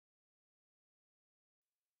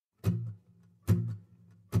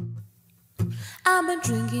I've been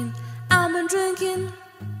drinking, I've been drinking.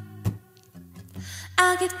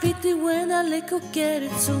 I get pity when the liquor get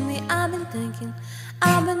it to me. I've been thinking,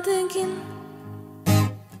 I've been thinking.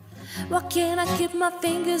 Why can't I keep my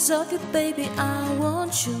fingers off you, baby? I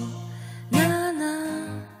want you, nah, nah.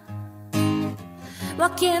 Why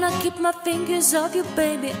can't I keep my fingers off you,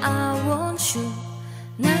 baby? I want you,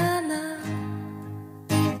 nah, nah.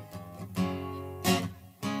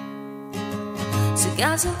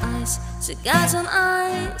 Cigars on ice, cigars on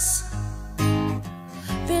ice.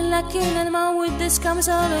 Feel like an animal with this comes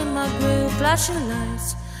out in my grill. Flashing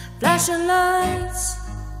lights, flashing lights.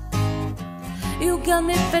 You got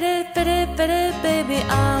me fitted, fitted, fitted, baby.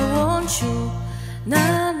 I want you,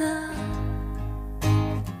 nah, nah.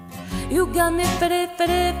 You got me fitted,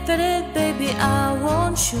 fitted, fitted, baby. I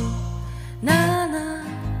want you, nah, nah.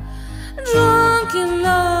 Drunk in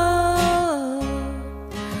love,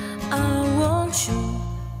 I want you.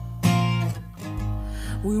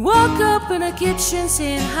 We woke up in the kitchen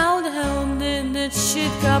saying, how the hell did this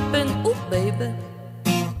shit happen? Ooh, baby.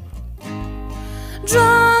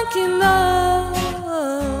 Drunk in love,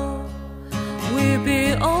 we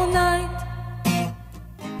be all night.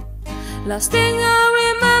 Last thing I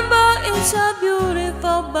remember is our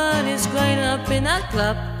beautiful bodies going up in a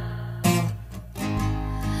club.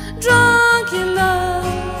 Drunk in love,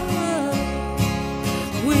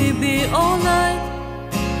 we be all night.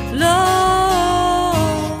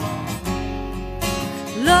 Love,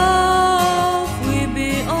 love, we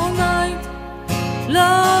be all night.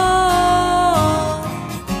 Love,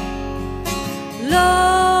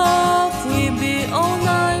 love, we be all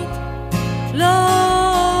night.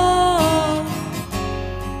 Love,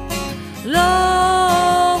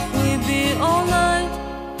 love, we be all night.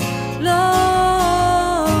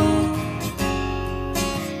 Love,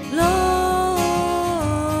 love.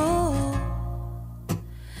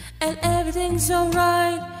 And everything's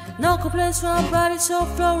alright. No complaints from my body, so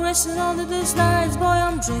fluorescent under these lights. Boy,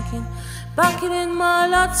 I'm drinking, packing in my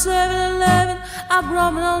lot 7-Eleven. I'm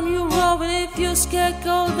rubbing on you, Robin, if you scared,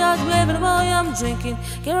 go that way. But boy, I'm drinking,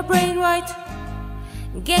 get my brain right.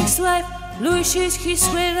 Gangsta wife, Louis she's his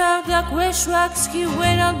way out, like West Rocks, he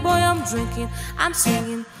wait out. Boy, I'm drinking, I'm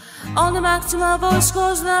singing on the mic to my voice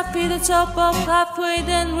goes, and I feel the top of halfway,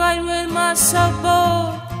 then right with my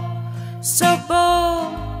surfboard,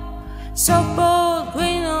 surfboard, surfboard,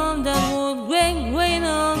 waiting on that wood, waiting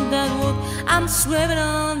on that wood. I'm swerving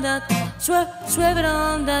on that, swerving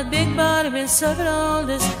on that big body, been surfing on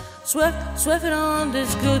this, swerving on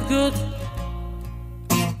this good, good.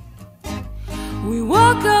 We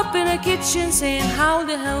woke up in the kitchen saying, how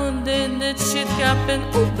the hell did this shit happen?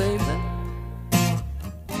 Ooh, baby.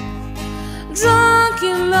 Drunk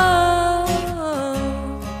in love,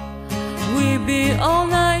 we be all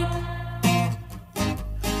night.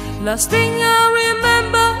 Last thing I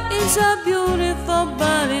remember is our beautiful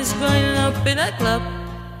bodies going up in a club.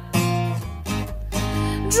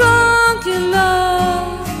 Drunk in love.